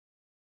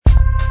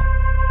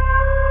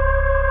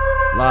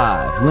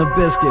Live, Limp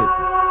Bizkit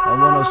on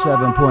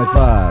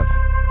 107.5.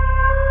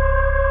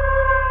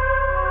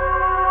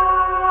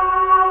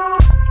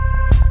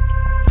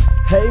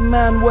 Hey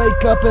man,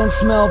 wake up and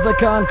smell the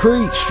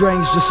concrete.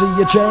 Strange to see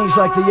you change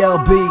like the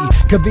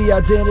LB. Could be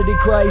identity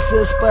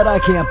crisis, but I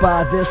can't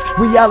buy this.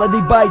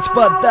 Reality bites,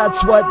 but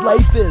that's what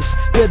life is.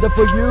 Bitter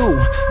for you,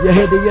 your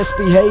hideous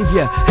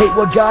behavior. Hate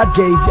what God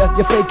gave you,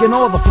 you're faking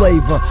all the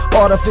flavor.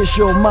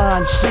 Artificial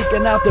mind,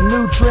 seeking out them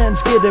new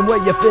trends. Getting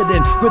where you fit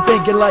in, quit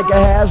thinking like a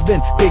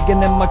has-been.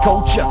 Digging in my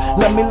culture,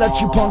 let me let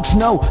you punks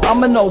know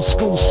I'm an old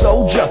school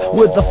soldier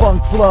with the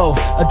funk flow.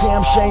 A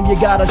damn shame you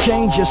gotta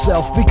change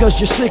yourself because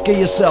you're sick of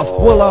yourself.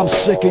 Well, I'm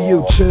sick of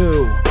you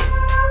too.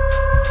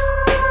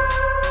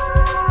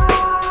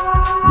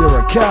 You're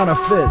a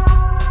counterfeit.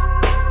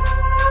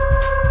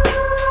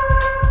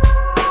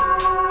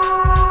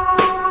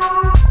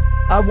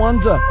 I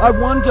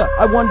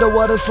wonder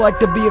what it's like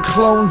to be a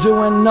clone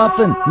doing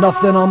nothing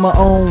on my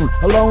own.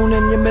 Alone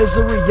in your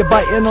misery, you're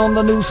biting on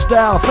the new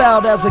style.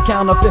 Fouled as a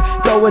counterfeit,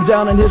 going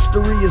down in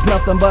history is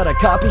nothing but a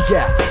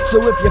copycat.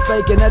 So if you're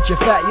faking that you're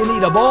fat, you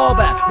need a ball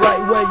back, right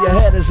where your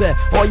head is at.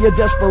 All your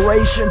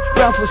desperation,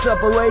 grounds for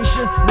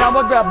separation. Now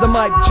I grab the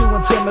mic to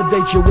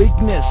intimidate your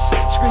weakness.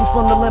 Screams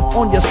from the limp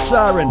on your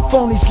siren.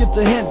 Phonies get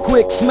the hint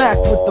quick,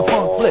 smacked with the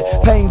funk flip.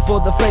 Pain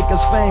for the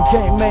fakers, fame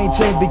can't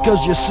maintain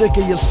because you're sick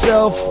of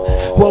yourself.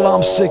 Well,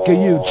 I'm sick of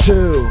you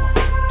too.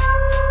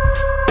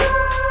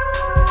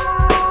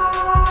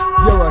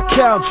 You're a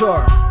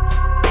counter.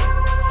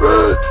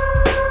 Live.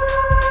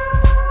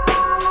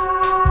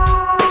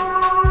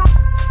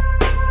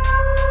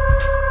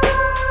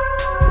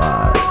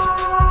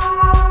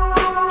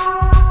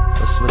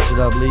 Let's switch it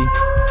up, Lee.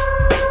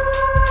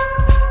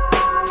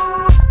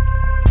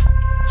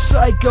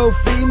 Psycho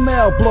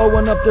female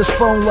blowing up this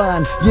phone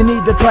line. You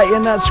need to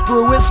tighten that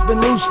screw, it's been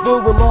loose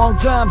for a long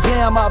time.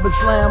 Damn, I've been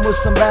slammed with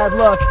some bad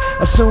luck.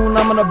 Soon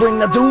I'm gonna bring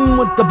the doom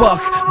with the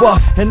buck.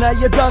 And now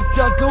you duck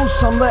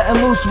goose, I'm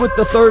letting loose with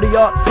the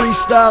 30-aught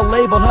freestyle.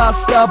 Labeled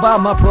hostile by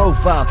my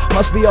profile.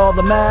 Must be all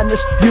the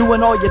madness, you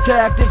and all your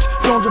tactics.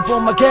 Jonesing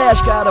for my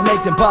cash, gotta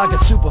make them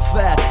pockets super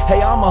fat.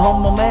 Hey, I'm a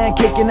humble man,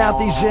 kicking out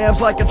these jams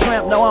like a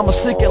tramp. Now I'ma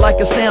stick it like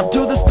a stamp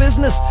to this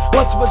business.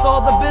 What's with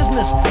all the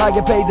business? I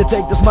get paid to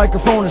take this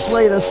microphone and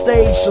slay the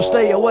stage, so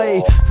stay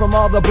away from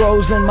all the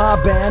bros in my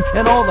band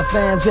and all the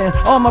fans and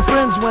all my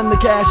friends when the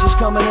cash is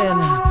coming in.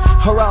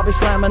 Or I'll be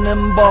slamming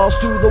them balls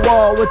to the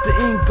wall with the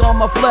ink on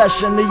my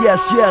flesh and the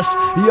yes,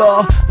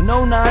 y'all.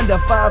 No 9 to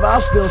 5, I'll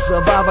still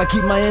survive. I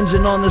keep my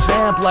engine on this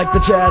amp like the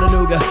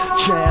Chattanooga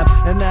champ.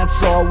 And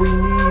that's all we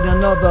need,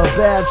 another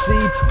bad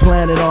seed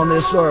planted on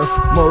this earth,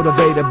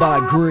 motivated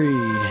by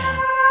greed.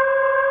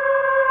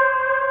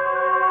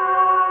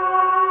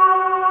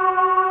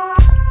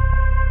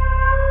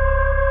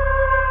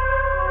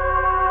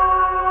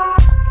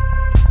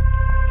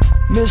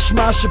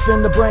 Mishmash up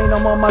in the brain,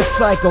 I'm on my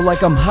cycle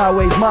like I'm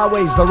highways, my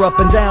ways, they're up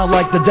and down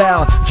like the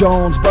Dow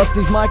Jones. Bust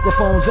these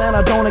microphones and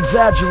I don't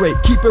exaggerate.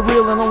 Keep it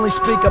real and only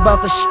speak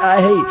about the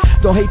I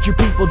hate. Don't hate you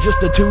people,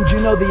 just a dude,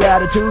 you know the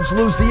attitudes,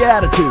 lose the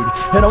attitude.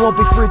 And I won't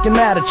be freaking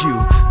mad at you,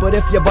 but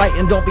if you're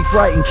biting, don't be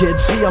frightened,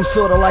 kids. See, I'm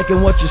sorta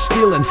liking what you're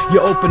stealing.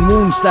 Your open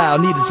wound style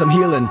needed some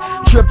healing.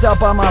 Tripped out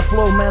by my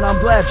flow, man, I'm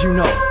glad you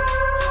know.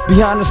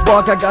 Behind this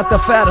bark, I got the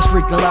fattest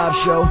freaking live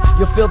show.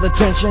 You'll feel the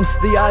tension,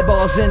 the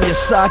eyeballs in your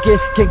socket.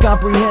 Can't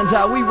comprehend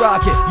how we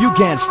rock it, you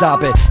can't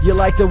stop it. You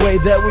like the way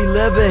that we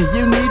live it,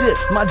 you need it.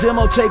 My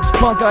demo tapes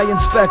punk, I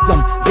inspect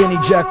them, then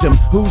eject them.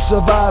 Who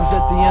survives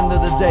at the end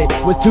of the day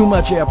with too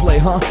much airplay,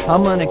 huh?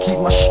 I'm gonna keep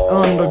my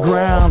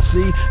underground,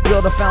 see?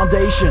 Build a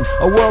foundation,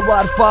 a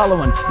worldwide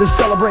following. Then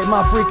celebrate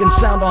my freaking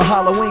sound on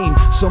Halloween.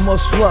 So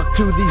much luck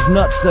to these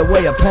nuts that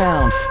weigh a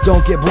pound.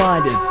 Don't get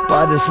blinded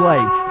by this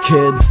light,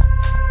 kid.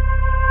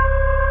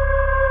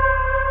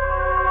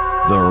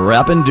 The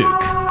Rappin'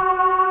 Duke,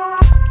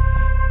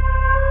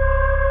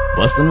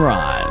 bustin'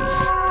 rhymes.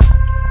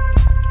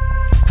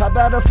 How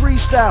about a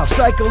freestyle?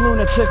 Psycho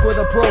lunatic with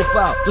a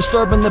profile,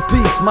 disturbing the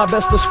peace, my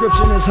best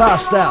description is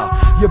hostile.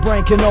 Your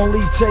brain can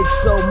only take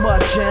so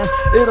much and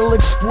it'll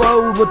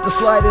explode with the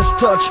slightest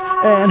touch.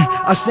 And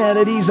I stand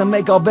at ease and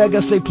make all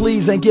beggars say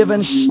please. Ain't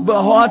giving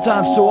but hard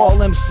times to all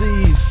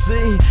MCs.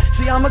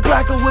 See, I'm a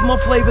cracker with more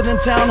flavor than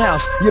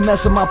Townhouse. You're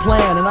messing my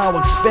plan and I'll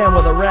expand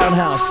with a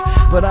roundhouse.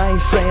 But I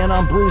ain't saying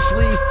I'm Bruce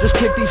Lee, just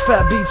kick these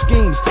fat beat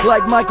schemes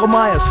like Michael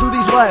Myers. Through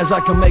these wires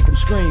I can make them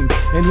scream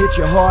and hit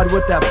you hard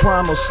with that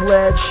primal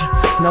sledge.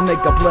 Now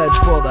make a pledge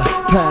for the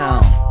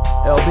pound.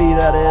 LB,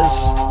 that is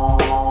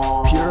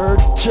pure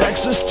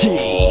Texas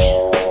tea,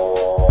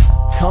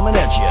 coming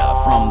at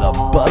ya from the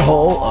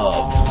butthole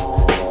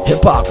of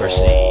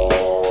hypocrisy.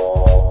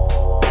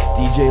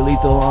 DJ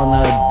Lethal on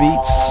the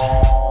beats,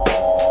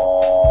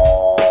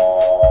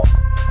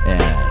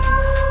 and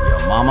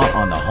your mama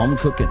on the home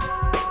cooking.